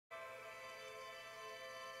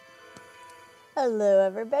Hello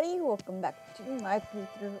everybody, welcome back to my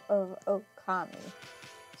playthrough of Okami.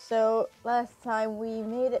 So, last time we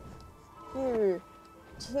made it here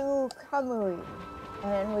to Kamui,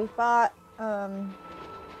 and we fought,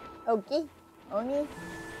 Oki? Oni?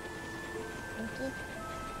 Oki?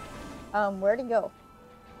 Where'd he go?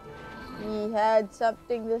 He had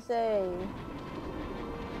something to say.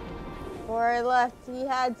 Before I left, he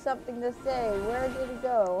had something to say. Where did he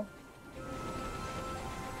go?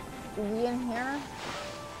 Is he in here?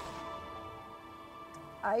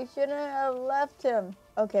 I shouldn't have left him.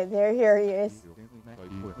 Okay, here he is.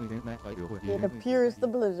 It appears the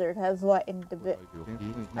blizzard has lightened a bit.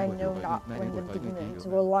 I know not when the demons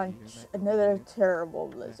will launch another terrible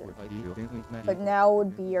blizzard. But now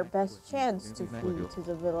would be your best chance to flee to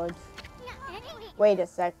the village. Wait a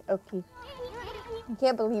sec, okay. I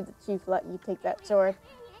can't believe the chief let you take that sword.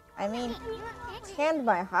 I mean, tanned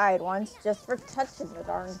my hide once just for touching the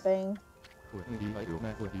darn thing.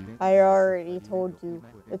 I already told you,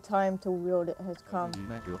 the time to wield it has come.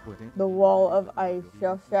 The wall of ice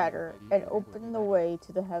shall shatter and open the way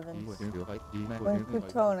to the heavens. When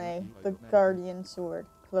Kutone, the guardian sword,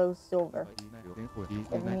 glows silver,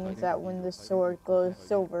 it means that when the sword glows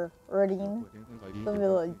silver, ridding the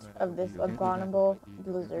village of this abominable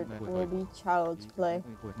blizzard will be child's play.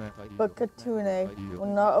 But Kutune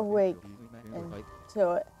will not awake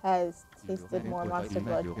until it has tasted more monster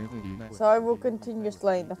blood. So I will continue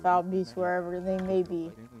slaying the foul beasts wherever they may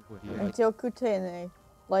be, until Kutene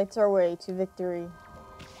lights our way to victory.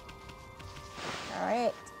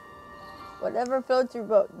 Alright. Whatever floats your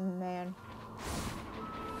boat, man.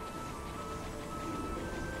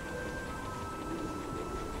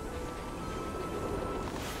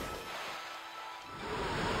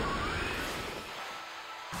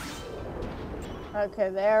 Okay,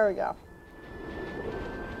 there we go.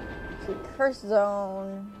 To curse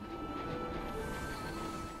zone.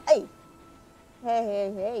 Hey!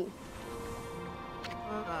 Hey.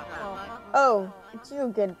 Oh, it's you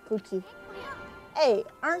again, Poochie. Hey,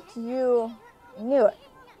 aren't you... I knew it.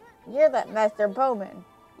 You're that Master Bowman,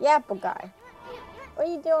 the apple guy. What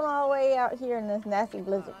are you doing all the way out here in this nasty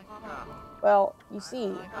blizzard? Well, you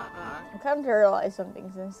see, I've come to realize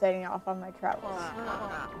something since setting off on my travels.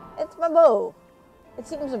 It's my bow. It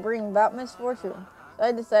seems to bring about misfortune. So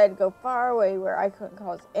I decided to go far away where I couldn't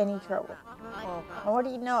cause any trouble. And what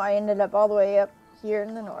do you know, I ended up all the way up here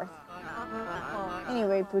in the north.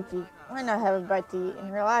 Anyway, Poochie, why not have a bite to eat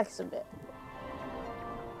and relax a bit?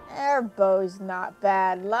 Our bow's not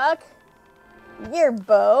bad luck. Your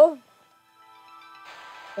bow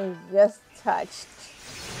is just touched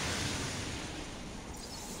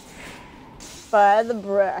by the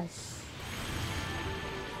brush.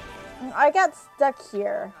 I got stuck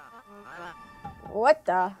here. What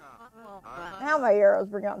the? Now my arrows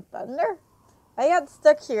bring on thunder? I got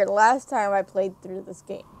stuck here last time I played through this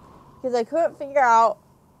game because I couldn't figure out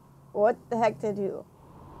what the heck to do.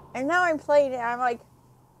 And now I'm playing it and I'm like,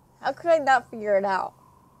 how could I not figure it out?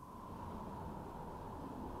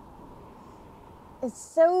 It's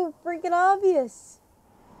so freaking obvious.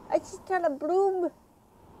 I just kind of bloomed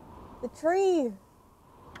the tree.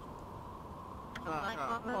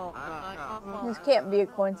 This can't be a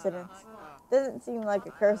coincidence. Doesn't seem like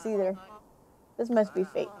a curse either. This must be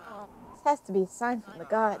fate. This has to be a sign from the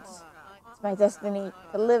gods. It's my destiny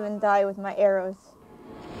to live and die with my arrows.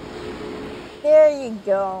 There you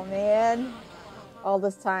go, man. All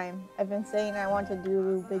this time, I've been saying I want to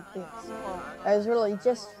do big things. I was really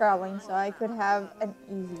just traveling so I could have an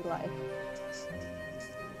easy life.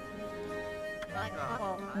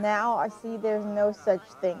 Now I see there's no such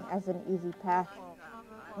thing as an easy path.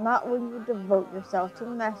 Not when you devote yourself to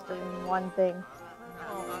mastering one thing.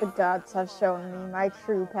 The gods have shown me my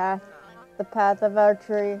true path, the path of our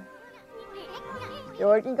tree. So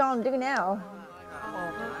what you gonna do now?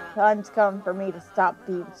 Time's come for me to stop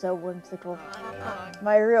being so whimsical.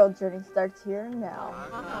 My real journey starts here and now.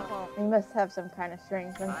 We must have some kind of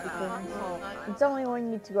strange consequence. It's only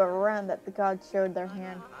when you two are around that the gods showed their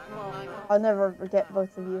hand. I'll never forget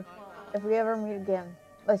both of you. If we ever meet again,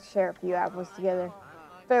 let's share a few apples together.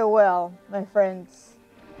 Farewell, my friends.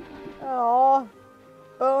 Aww,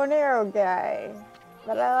 bow and arrow guy.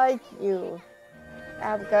 But I like you.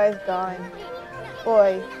 Apple guy's gone.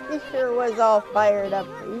 Boy, he sure was all fired up.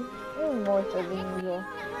 Even more so than usual.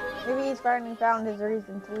 Maybe he's finally found his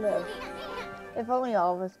reason to live. If only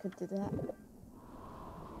all of us could do that.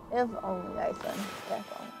 If only, I said. If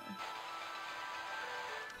only.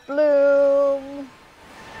 Bloom!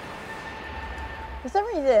 For some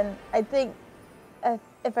reason, I think,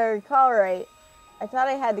 if I recall right, I thought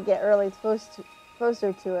I had to get really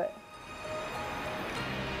closer to it.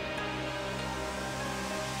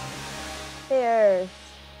 Stairs.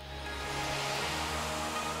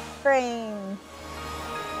 Trains.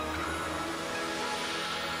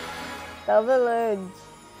 The village.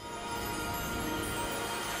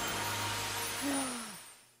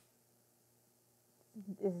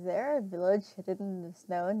 Is there a village hidden in the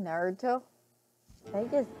snow in Naruto? I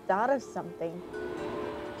just thought of something.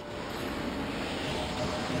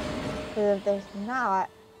 Because if there's not,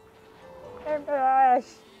 oh my gosh.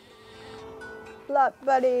 Plot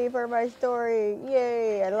bunny for my story.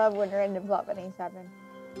 Yay! I love when random plot bunnies happen.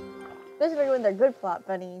 Especially when they're good plot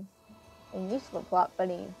bunnies and useful plot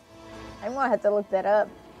bunnies. I'm gonna have to look that up.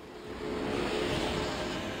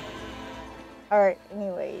 Alright,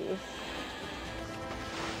 anyways.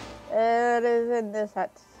 It is in this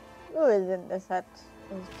hut. Who is in this hut?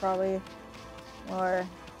 Is probably more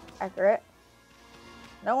accurate.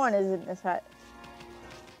 No one is in this hut.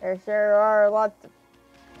 There sure are lots of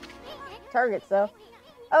targets though.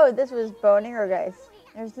 Oh, this was bow and arrow, guys.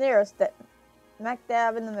 There's an arrow stick smack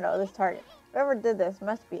dab in the middle of this target. Whoever did this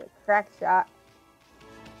must be a crack shot.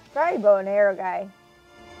 Sorry, bow and arrow guy.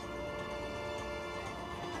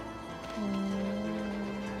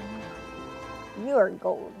 You are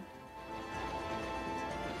gold.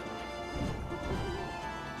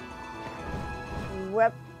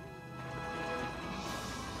 Wep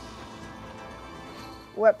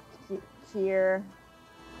here.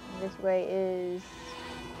 This way is.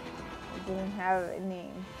 It doesn't have a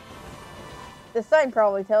name. The sign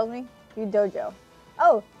probably tells me. You dojo.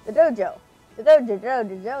 Oh, the dojo. The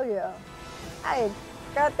dojo. I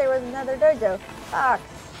forgot there was another dojo. Fox.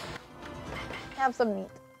 Have some meat.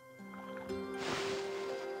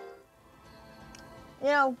 You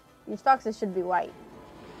know, these foxes should be white.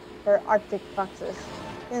 They're Arctic foxes,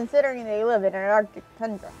 considering they live in an Arctic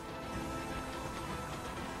tundra.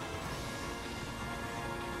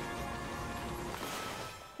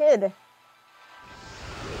 Kid.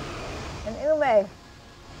 And Ume.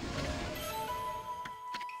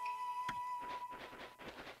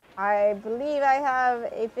 I believe I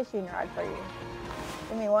have a fishing rod for you.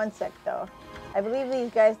 Give me one sec though. I believe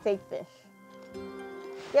these guys take fish.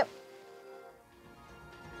 Yep.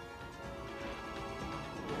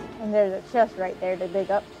 And there's a chest right there to dig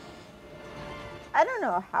up. I don't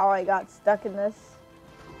know how I got stuck in this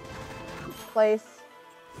place.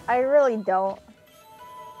 I really don't.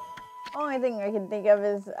 Only thing I can think of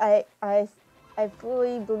is I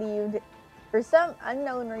fully believed for some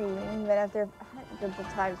unknown reason, even after hundreds of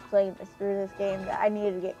times playing through this game, that I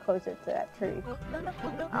needed to get closer to that tree.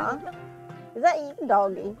 Huh? Is that you,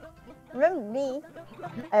 doggy? Remember me?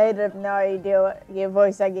 I have no idea what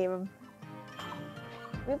voice I gave him.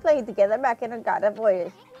 We played together back in a God of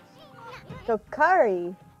Voice. Tokari,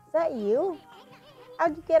 is that you?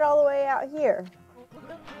 How'd you get all the way out here?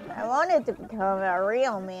 I wanted to become a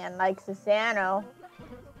real man like Susanoo,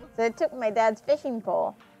 so I took my dad's fishing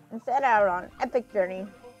pole and set out on an epic journey.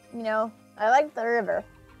 You know, I like the river,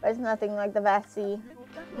 but it's nothing like the vast sea.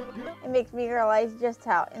 It makes me realize just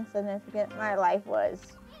how insignificant my life was.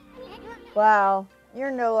 Wow,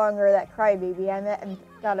 you're no longer that crybaby I met in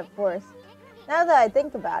God of Force. Now that I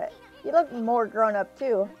think about it, you look more grown up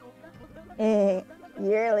too. You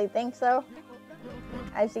really think so?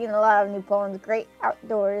 I've seen a lot of New Poland's great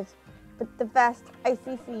outdoors, but the vast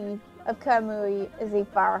icy sea of Kamui is a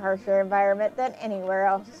far harsher environment than anywhere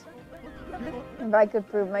else. If I could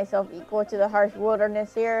prove myself equal to the harsh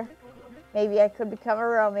wilderness here, maybe I could become a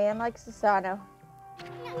real man like Susanoo.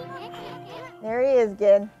 There he is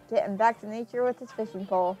again, getting back to nature with his fishing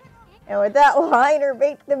pole. And with that line or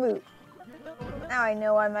bait to boot. Now I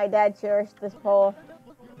know why my dad cherished this pole.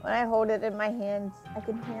 When I hold it in my hands, I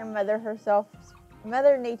can hear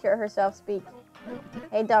Mother Nature herself speak.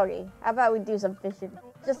 Hey doggy, how about we do some fishing?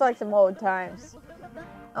 Just like some old times.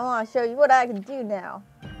 I want to show you what I can do now.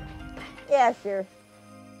 Yeah, sure.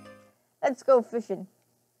 Let's go fishing.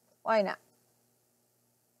 Why not?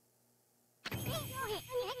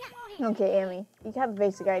 Okay, Amy, you have a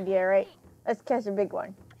basic idea, right? Let's catch a big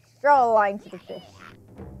one. Draw a line to the fish.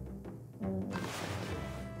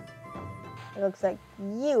 It looks like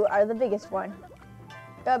you are the biggest one.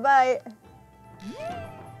 Goodbye.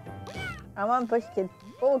 Come on, push, kid.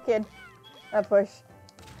 Pull, kid. Not push.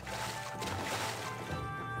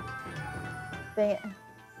 Dang it.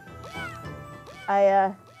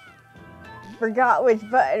 I forgot which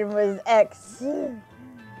button was X.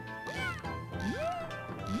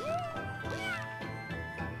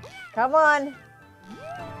 Come on.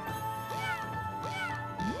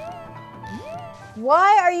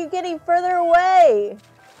 Why are you getting further away?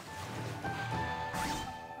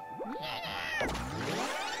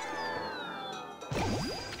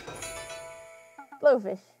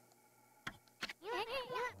 Blowfish.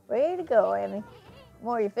 Way to go, Amy. The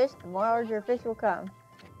more you fish, the more larger fish will come.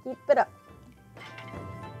 Keep it up.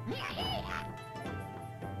 There's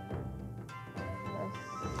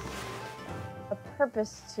a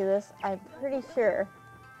purpose to this, I'm pretty sure.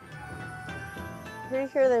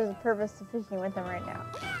 Pretty sure there's a purpose to fishing with him right now.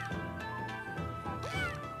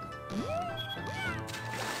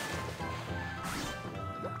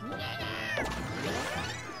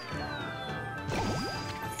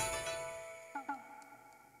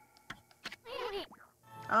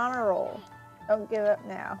 On a roll. Don't give up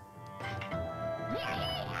now.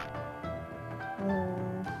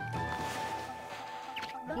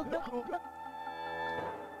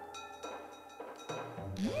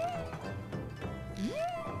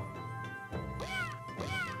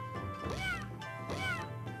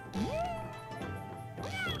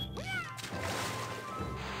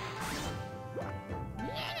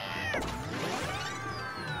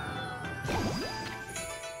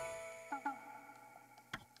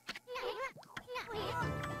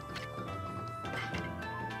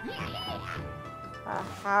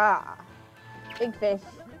 Aha! Big fish.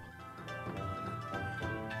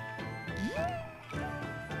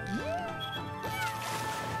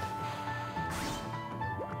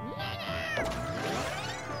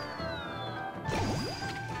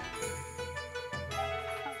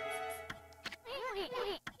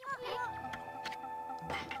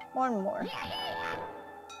 One more.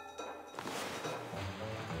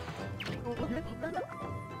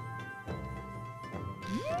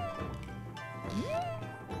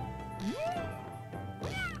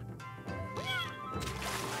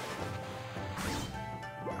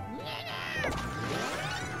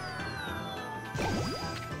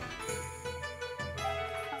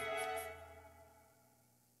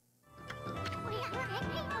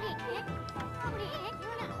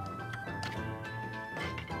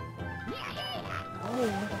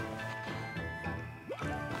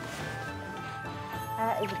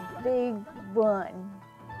 That is a big one.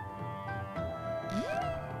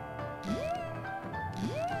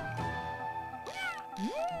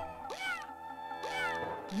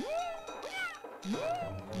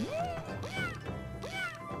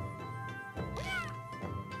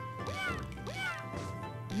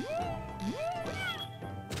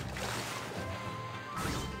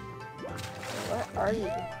 Where are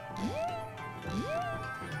you?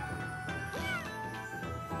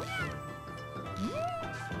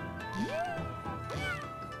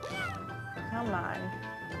 Come on.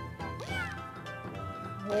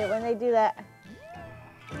 I hate it when they do that.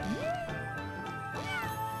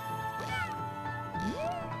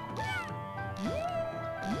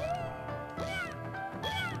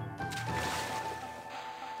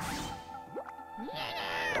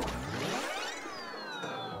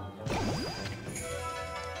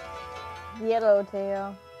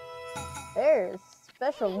 Yellowtail. There's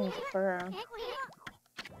special music for him.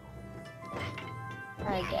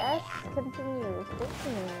 I guess continue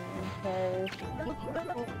fishing because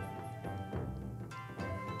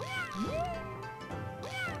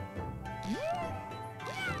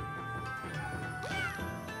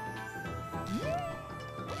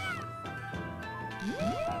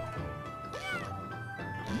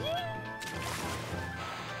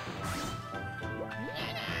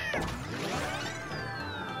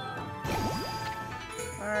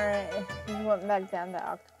alright, he went back down to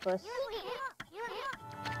octopus.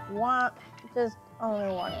 Just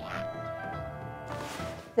only one more.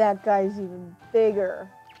 That guy's even bigger.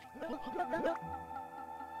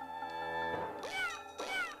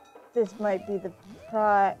 This might be the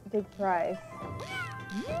big prize.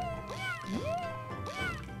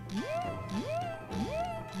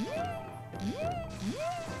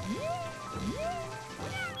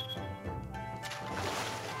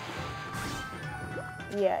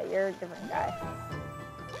 Yeah, you're a different guy.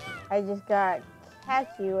 I just got catch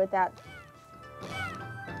you without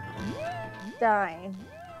dying.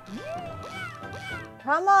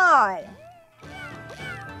 Come on!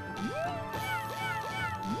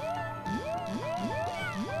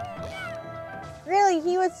 Really,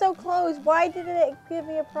 he was so close. Why didn't it give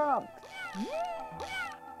me a prompt?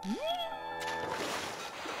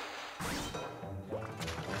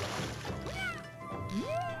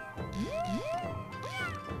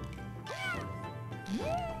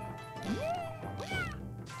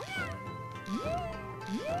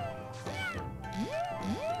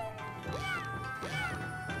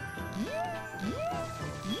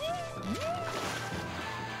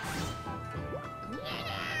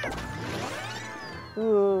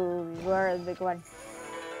 Ooh, you are the big one.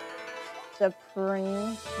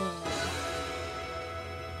 Supreme King.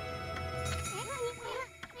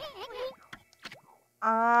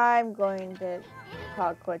 I I'm going to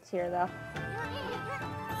call quits here, though.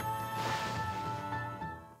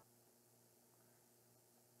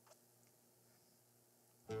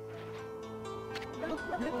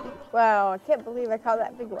 Wow, I can't believe I caught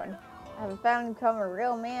that big one. I haven't found him become a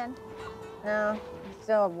real man. No, he's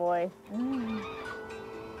still a boy.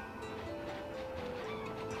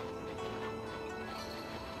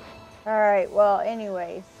 Alright, well,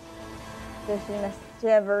 anyways. Pushing this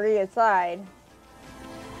debris aside.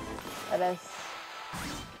 Let us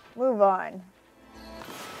move on.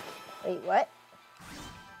 Wait, what?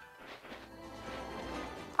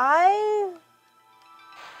 I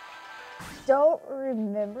don't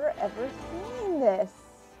remember ever seeing this.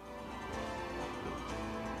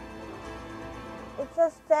 It's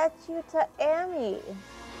a statue to Amy.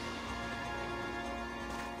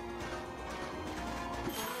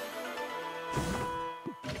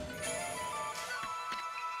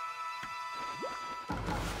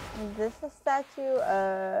 Is this a statue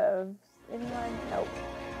of anyone? Nope.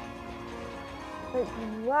 But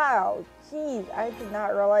wow, jeez, I did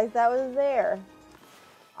not realize that was there.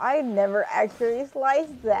 I never actually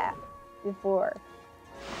sliced that before.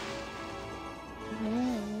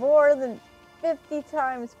 More than 50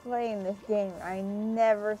 times playing this game, I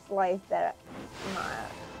never sliced that.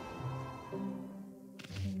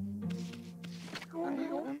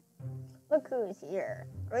 Look who's here.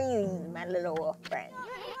 Greetings, my little wolf friend.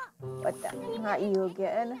 What the? Not you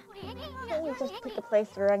again. Can't you just pick a place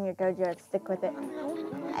to run your dojo and stick with it?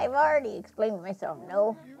 I've already explained myself,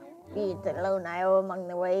 no? Be it the lone isle among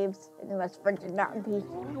the waves, in the most frigid mountain peak,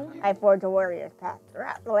 I forge a warrior's path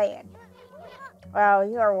throughout the land. Wow,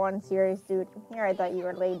 you are one serious dude. Here I thought you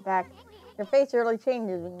were laid back. Your face really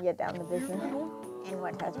changes when you get down to business. And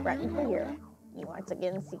what has brought you here? You once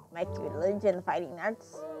again seek my tutelage in the fighting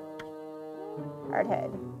arts?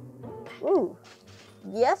 Hardhead. Ooh.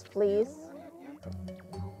 Yes, please.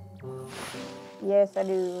 Yes, I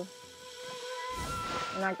do.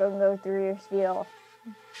 I'm not going to go through your spiel.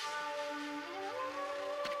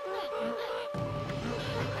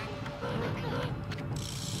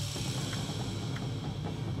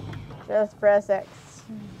 Just press X.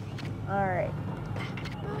 Alright.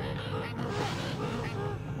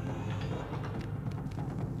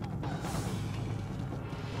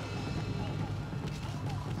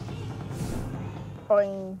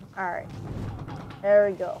 Boing. Alright. There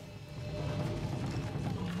we go.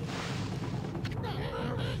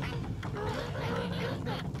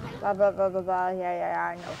 Blah, blah, blah, blah, blah.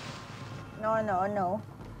 Yeah, I know. I know.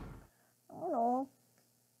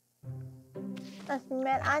 Trust me,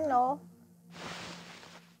 man, I know.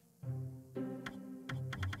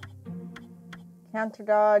 Counter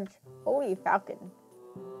dodge. Holy Falcon.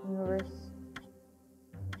 Universe.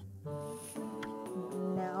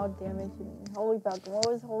 Now damage. Holy Falcon.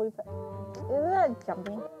 What was Holy Falcon? Isn't that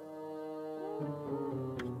jumping?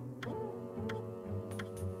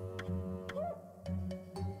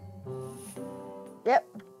 Yep.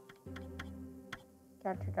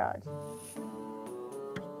 Counter dodge.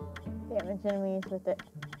 Damage enemies with it.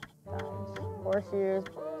 Dodge. Force years.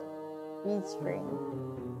 Bead string.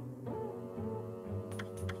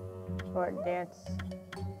 Or dance.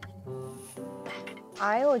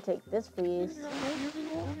 I will take this, please.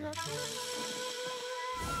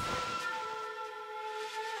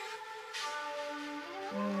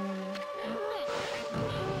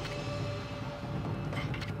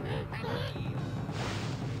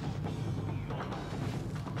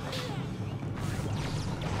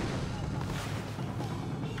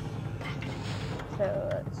 So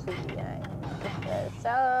let's see. I get the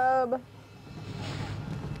sub.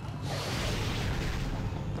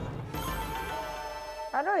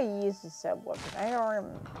 How do I use the sub weapon? I don't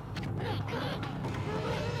remember.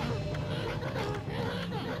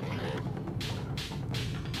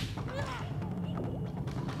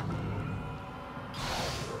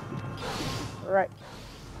 Right.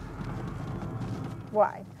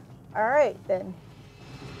 Why? Alright then.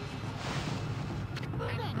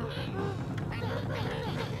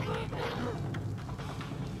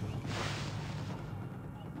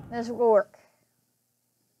 This will work.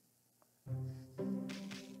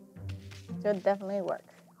 Should definitely work.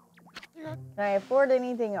 Can I afford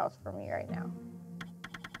anything else for me right now?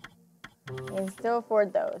 I can still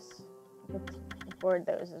afford those. I can afford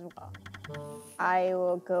those as well. I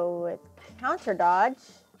will go with counter dodge.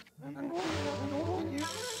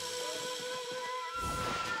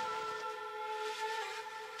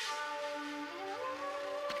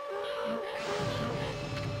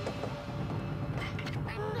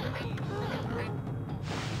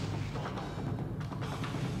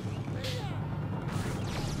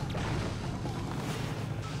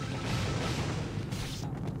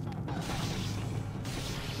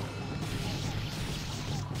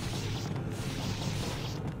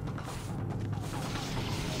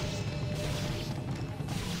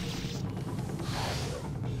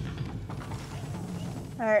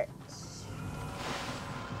 Alright.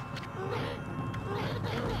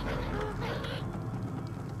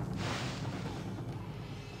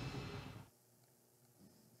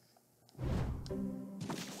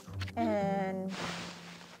 And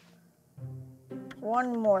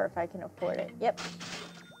one more if I can afford it. Yep.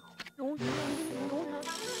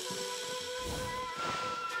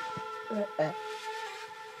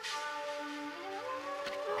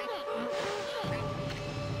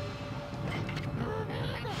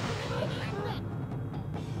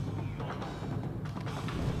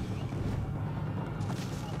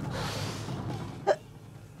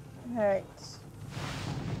 Alright.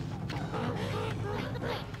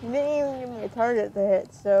 You didn't even give me a target to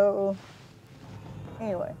hit, so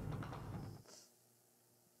anyway.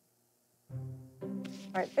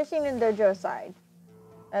 Alright, fishing and dojo aside.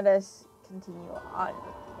 Let us continue on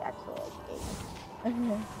with the actual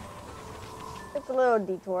game. It's a little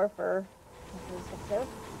detour for this episode.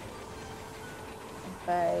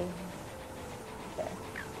 Okay.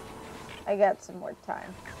 I got some more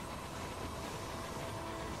time.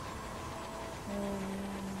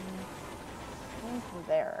 From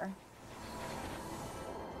there.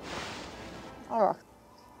 Oh.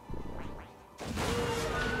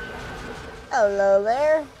 Hello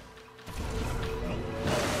there.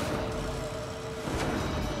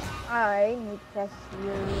 I need to catch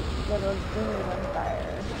your little dude on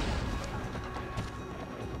fire.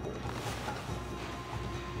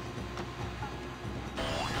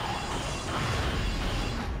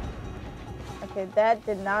 Okay, that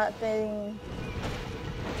did not thing.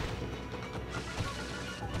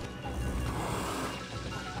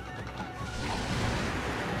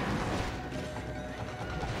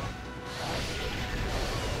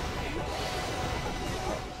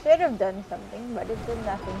 Should have done something, but it did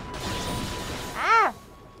nothing. Ah!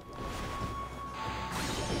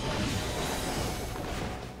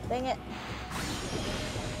 Dang it.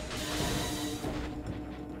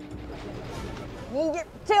 Need your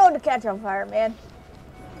tail to catch on fire, man.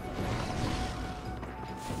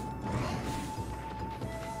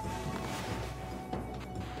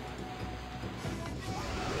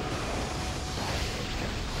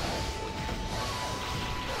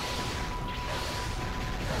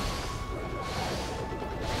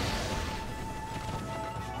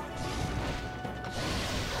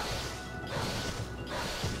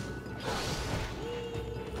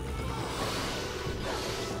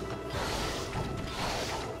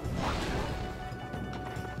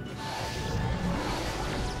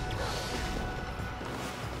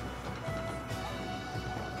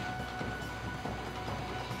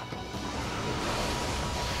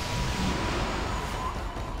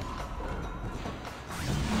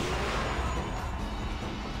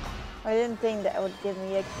 I didn't think that would give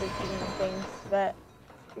me extra things, but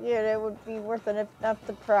yeah, it would be worth it enough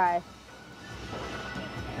to try.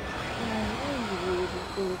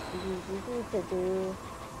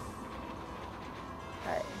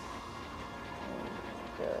 Alright.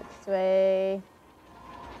 Go this way.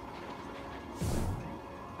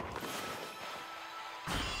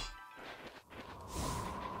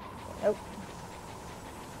 Nope.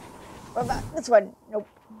 What about this one? Nope.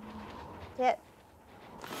 Can't.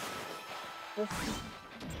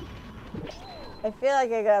 I feel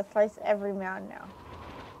like I gotta slice every mound now.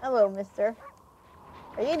 Hello, mister.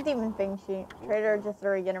 Are you a demon thing trader or just a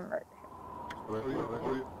regular merc?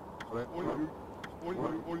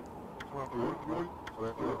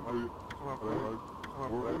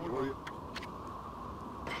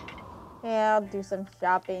 Yeah, I'll do some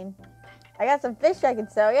shopping. I got some fish I can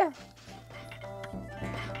sell you.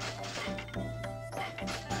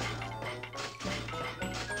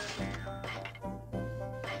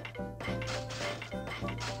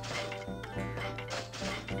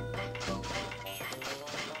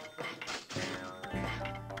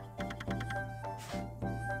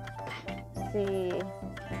 See.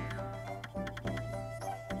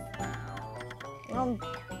 I'll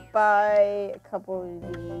buy a couple of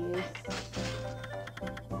these.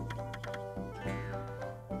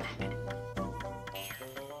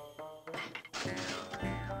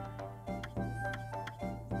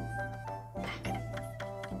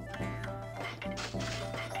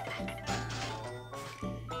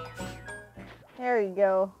 There you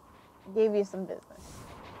go. Gave you some business.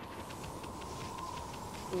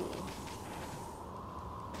 See.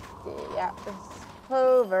 Yeah, it's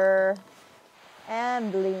clover.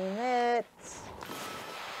 And bloom it.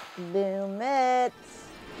 Bloom it.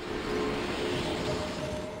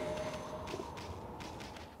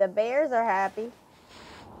 The bears are happy.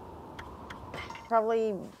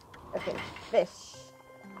 Probably, okay, fish.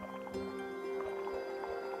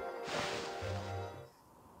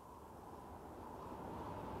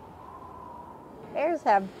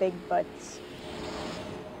 creatures have big butts.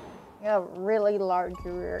 You have really large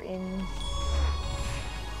rear ends.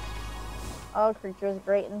 All creatures,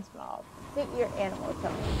 great and small. Complete your animal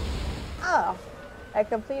tone. Oh, I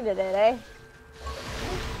completed it, eh?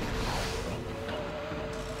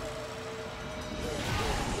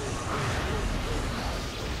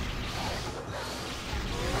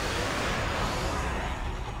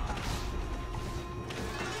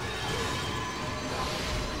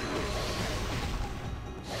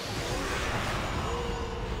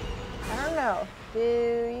 No. Do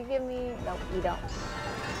you give me... Nope, you don't.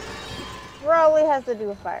 Probably has to do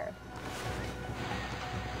with fire.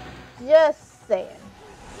 Just saying.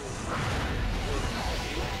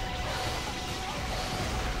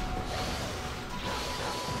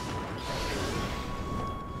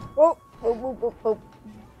 Whoop, whoop, whoop, whoop, whoop.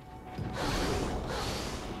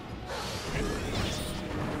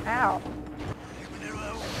 Ow.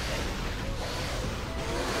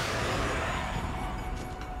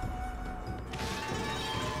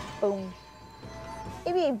 Boom.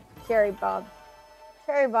 Maybe cherry bomb.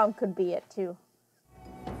 Cherry bomb could be it too.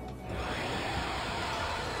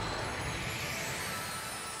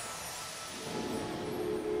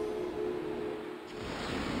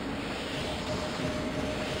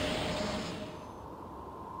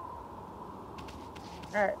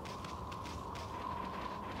 Alright.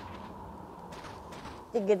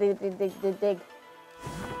 Dig, dig, dig, dig, dig, dig.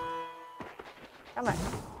 Come on.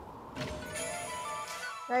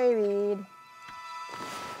 Read.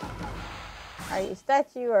 Are you a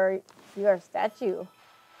statue or you are a statue?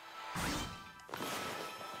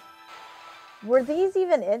 Were these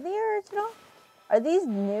even in the original? Are these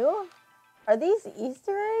new? Are these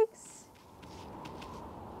Easter eggs?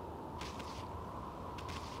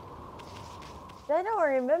 I don't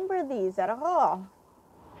remember these at all.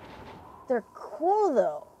 They're cool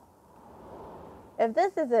though. If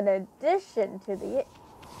this is an addition to the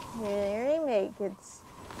remake, it's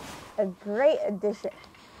a great addition,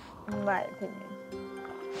 in my opinion.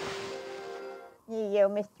 Here you go,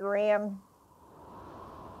 Mr. Ram.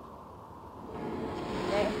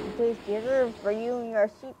 Nice and tasty herb for you and your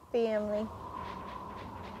sheep family.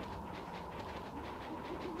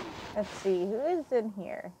 Let's see, who is in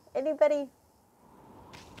here? Anybody?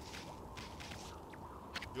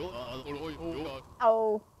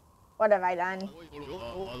 Oh, what have I done?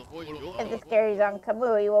 If this carries on,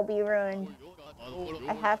 Kamui will be ruined.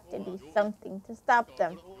 I have to do something to stop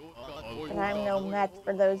them. But I'm no match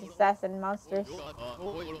for those assassin monsters.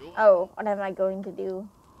 Oh, what am I going to do?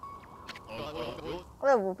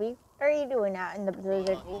 Hello, Whoopi. What are you doing out in the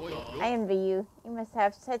blizzard? I envy you. You must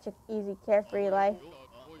have such an easy, carefree life.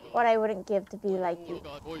 What I wouldn't give to be like you.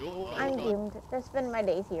 I'm doomed to spend my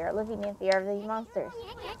days here, living in fear of these monsters.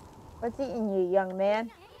 What's eating you, young man?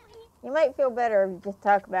 You might feel better if you just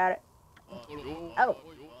talk about it. Oh,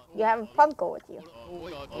 you have a punkle with you.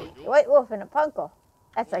 A white wolf and a punkle.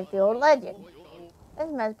 That's like the old legend. This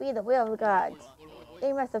must be the will of the gods.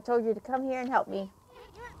 They must have told you to come here and help me.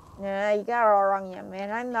 Nah, you got it all wrong, young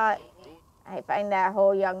man. I'm not. I find that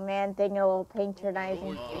whole young man thing a little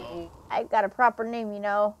patronizing. I've got a proper name, you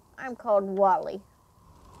know. I'm called Wally.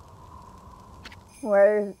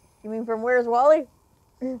 You mean from Where's Wally?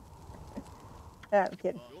 No, I'm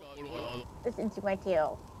kidding. Listen to my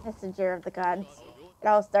tale, messenger of the gods. It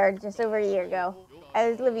all started just over a year ago. I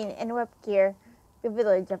was living in Wepkir, a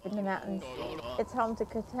village up in the mountains. It's home to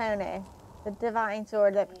Kotone, the divine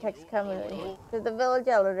sword that protects Kamui. The village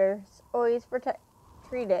elders always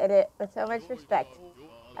treated it with so much respect.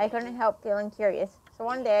 I couldn't help feeling curious, so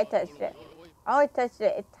one day I touched it. I only touched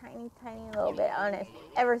it a tiny, tiny little bit, honest.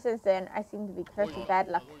 Ever since then, I seem to be cursed with bad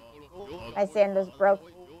luck. My sandals broke.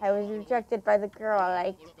 I was rejected by the girl I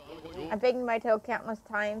liked. I banged my toe countless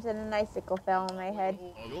times and an icicle fell on my head.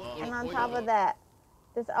 And on top of that,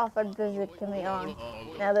 this awful blizzard came along.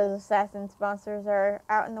 Now those assassin monsters are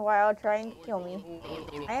out in the wild trying to kill me.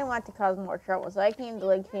 I didn't want to cause more trouble, so I came to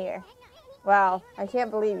live here. Wow, I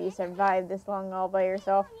can't believe you survived this long all by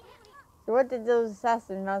yourself. So what did those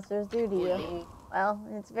assassin monsters do to you? Well,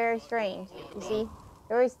 it's very strange. You see,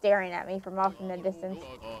 they're always staring at me from off in the distance.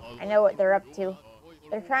 I know what they're up to.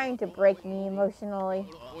 They're trying to break me emotionally.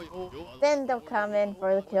 Then they'll come in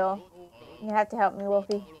for the kill. You have to help me,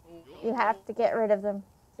 Wolfie. You have to get rid of them.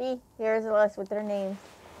 See, here's a list with their names.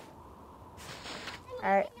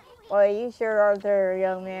 Alright. Well, you sure are there,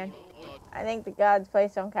 young man. I think the gods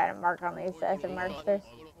place some kind of mark on the assassin monsters.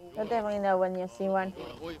 You'll definitely know when you see one.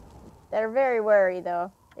 They're very wary,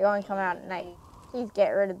 though. They only come out at night. Please get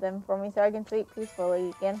rid of them for me so I can sleep peacefully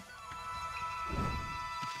again.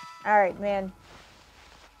 Alright, man.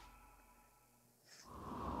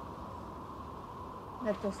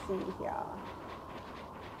 Let's just see here.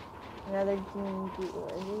 Another Gene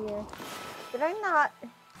Beetle here. Did I not?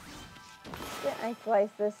 Didn't I slice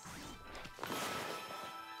this?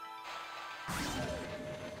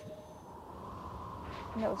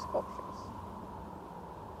 No sculptures.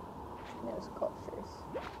 No sculptures.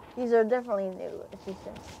 These are definitely new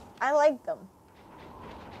additions. I like them.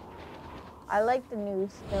 I like the new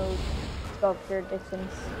snow sculpture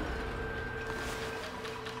additions.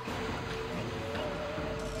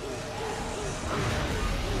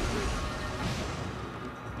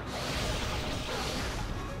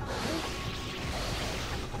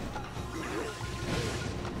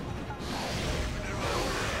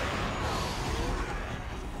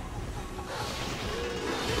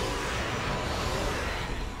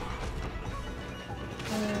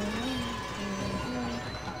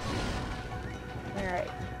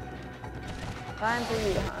 Time for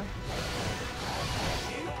you, huh?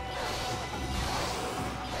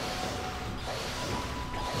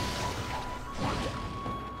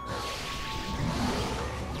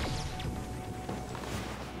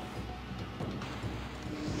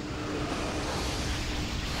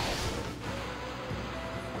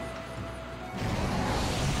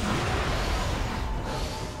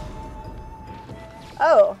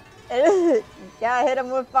 Oh, you gotta hit him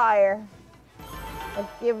with fire. Let's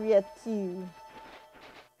give you a 2.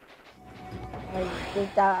 I'm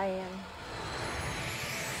just dying.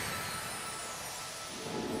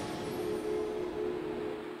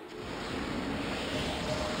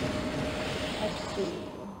 Let's see.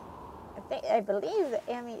 I believe the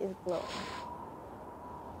Amy is glowing.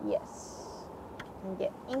 Yes. I can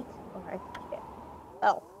get ink or I can get.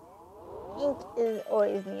 Oh. Ink is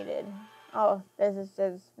always needed. Oh, this is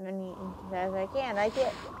as many inks as I can. I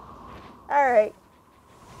can't. Alright.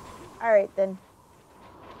 Alright then.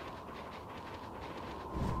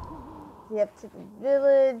 Yep, to the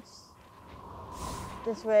village.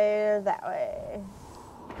 This way or that way.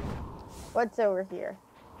 What's over here?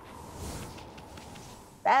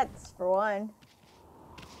 Bats, for one.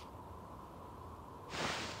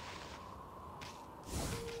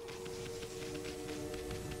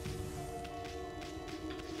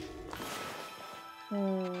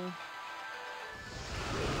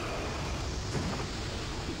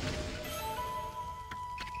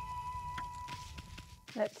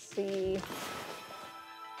 Let's see.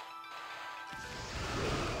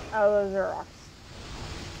 Oh, those are rocks.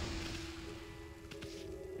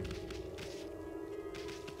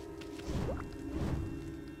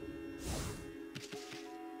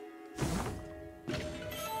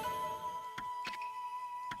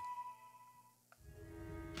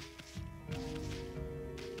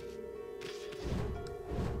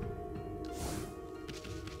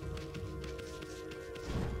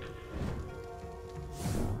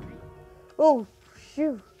 Oh,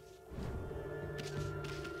 shoot.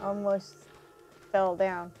 Almost fell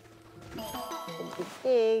down.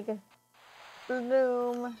 Big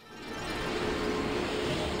bloom.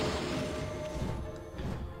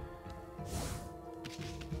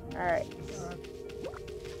 Alright.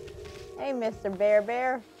 Hey, Mr.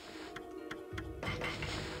 Bear.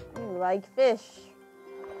 You like fish.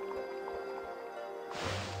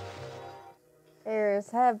 Bears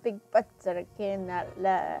have big butts that I cannot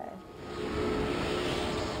lie.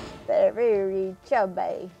 They're very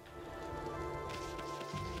chubby.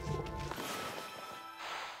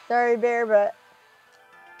 Sorry, Bear, but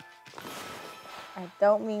I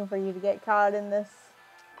don't mean for you to get caught in this.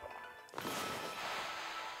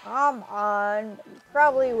 Come on, but you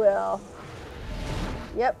probably will.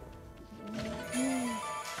 Yep.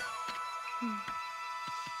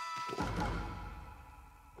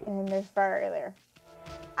 And there's fire there.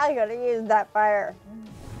 I gotta use that fire.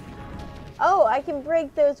 Oh, I can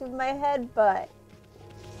break those with my headbutt.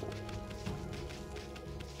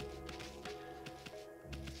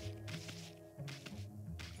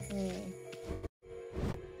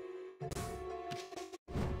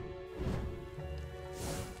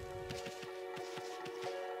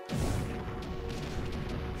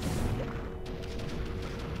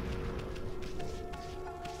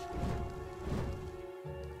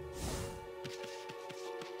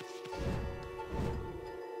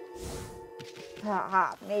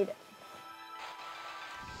 Haha, made it.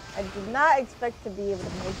 I did not expect to be able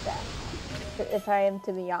to make that, if I am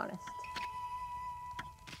to be honest.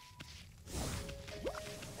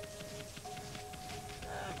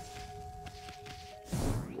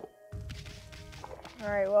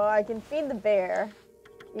 Alright, well, I can feed the bear,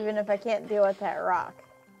 even if I can't deal with that rock.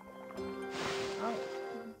 Oh,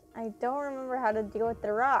 I don't remember how to deal with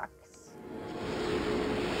the rocks.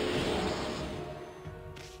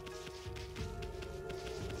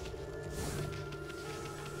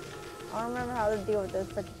 I don't remember how to deal with those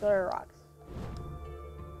particular rocks.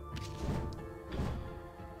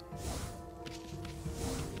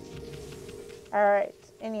 Alright,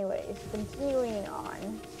 anyways, continuing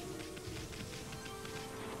on.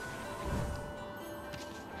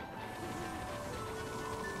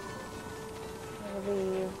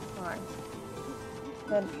 Come on.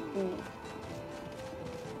 Dead feed.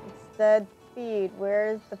 It's dead feed. Where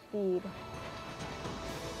is the feed?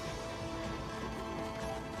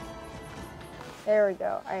 There we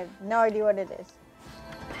go. I have no idea what it is.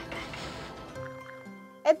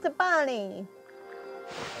 It's a bunny!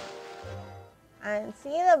 I didn't see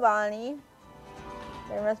the bunny.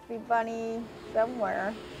 There must be bunny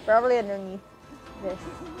somewhere. Probably underneath this.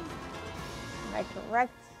 Am I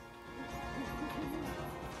correct?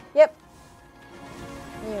 Yep.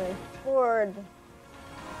 Anyway, forward.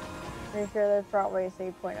 Pretty sure there's probably a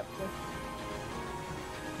save point up here.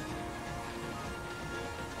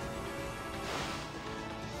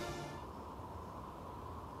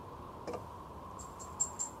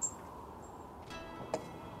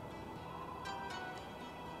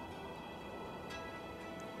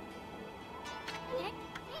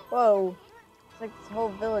 Whoa. It's like this whole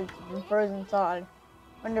village has been frozen solid.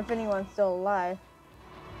 Wonder if anyone's still alive.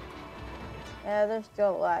 Yeah, they're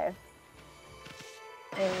still alive.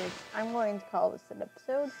 Anyways, I'm going to call this an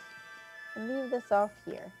episode and leave this off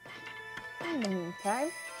here. In the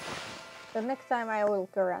meantime, so next time I will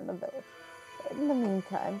look around the village. In the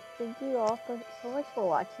meantime, thank you all so much for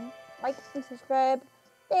watching. Like and subscribe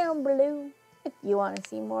down below if you want to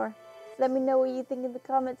see more. Let me know what you think in the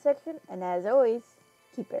comment section. And as always,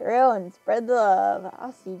 keep it real and spread the love.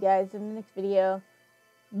 I'll see you guys in the next video.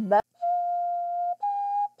 Bye.